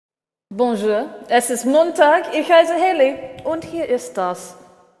Bonjour, es ist Montag, ich heiße Haley, und hier ist das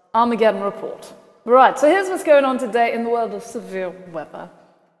Armageddon Report. Right, so here's what's going on today in the world of severe weather.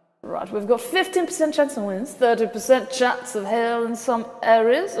 Right, we've got 15% chance of winds, 30% chance of hail in some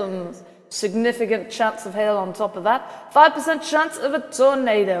areas, and significant chance of hail on top of that, 5% chance of a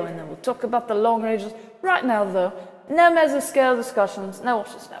tornado, and then we'll talk about the long ranges. Right now, though, no mesoscale discussions, no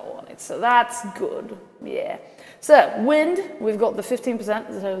watches, no warnings, so that's good, yeah. So, wind, we've got the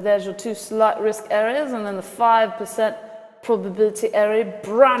 15%, so there's your two slight risk areas, and then the 5% probability area,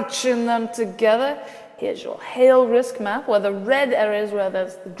 branching them together. Here's your hail risk map, where the red area is where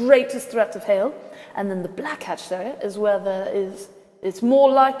there's the greatest threat of hail, and then the black hatched area is where it's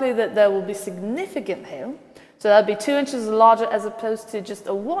more likely that there will be significant hail. So that'd be 2 inches larger as opposed to just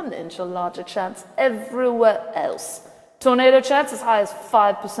a 1 inch or larger chance everywhere else. Tornado chance as high as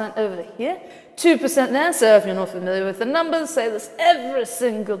 5% over here, 2% there. So if you're not familiar with the numbers, say this every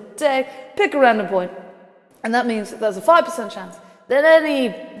single day, pick a random point, and that means that there's a 5% chance that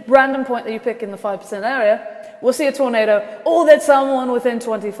any random point that you pick in the 5% area will see a tornado, or that someone within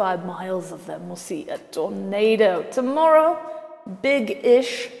 25 miles of them will see a tornado. Tomorrow,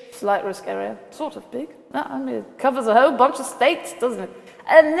 big-ish slight risk area, sort of big. I mean, it covers a whole bunch of states, doesn't it?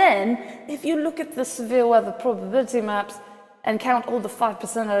 And then, if you look at the severe weather probability maps and count all the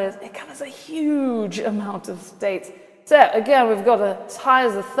 5% areas, it covers a huge amount of states. So, again, we've got as high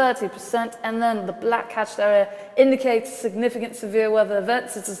as a 30%, and then the black hatched area indicates significant severe weather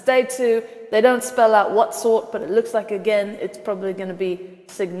events. It's a day 2. They don't spell out what sort, but it looks like, again, it's probably going to be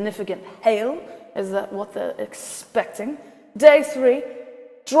significant hail. Is that what they're expecting? Day 3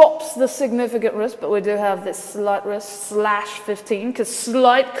 drops the significant risk, but we do have this slight risk /15, because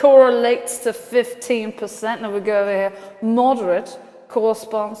slight correlates to 15%. Now we go over here, moderate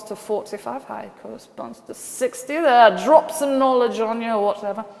corresponds to 45, high corresponds to 60. There, drop some knowledge on you or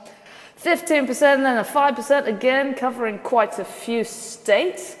whatever. 15%, and then a 5%, again, covering quite a few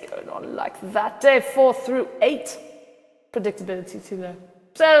states, going on like that. Day 4 through 8, predictability too low.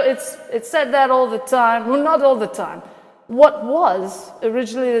 So it's said that all the time, well, not all the time. What was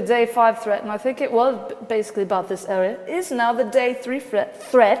originally the day 5 threat, and I think it was basically about this area, is now the day 3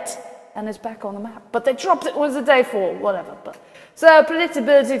 threat, and is back on the map. But they dropped it, was the day 4, whatever. So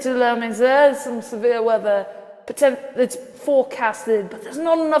predictability too low means there's some severe weather, it's forecasted, but there's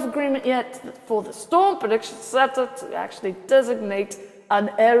not enough agreement yet for the Storm Prediction Center to actually designate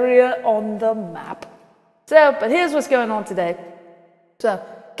an area on the map. So, but here's what's going on today. So,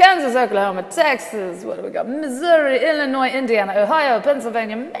 Kansas, Oklahoma, Texas, what do we got? Missouri, Illinois, Indiana, Ohio,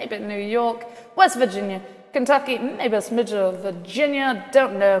 Pennsylvania, maybe New York, West Virginia, Kentucky, maybe a smidge of Virginia,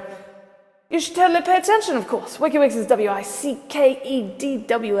 don't know. You should totally pay attention, of course. WikiWix is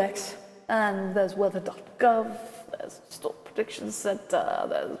WICKEDWX, and there's weather.gov, there's Storm Prediction Center,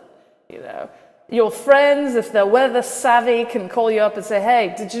 there's, your friends, if they're weather savvy, can call you up and say,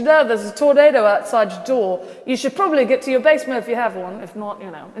 hey, did you know there's a tornado outside your door? You should probably get to your basement if you have one. If not,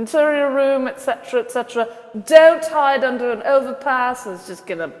 interior room, etc., etc. Don't hide under an overpass. It's just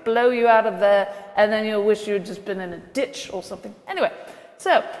going to blow you out of there, and then you'll wish you had just been in a ditch or something. Anyway,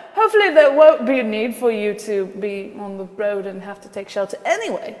 so hopefully there won't be a need for you to be on the road and have to take shelter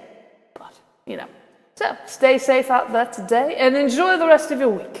anyway. But, So stay safe out there today, and enjoy the rest of your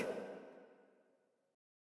week.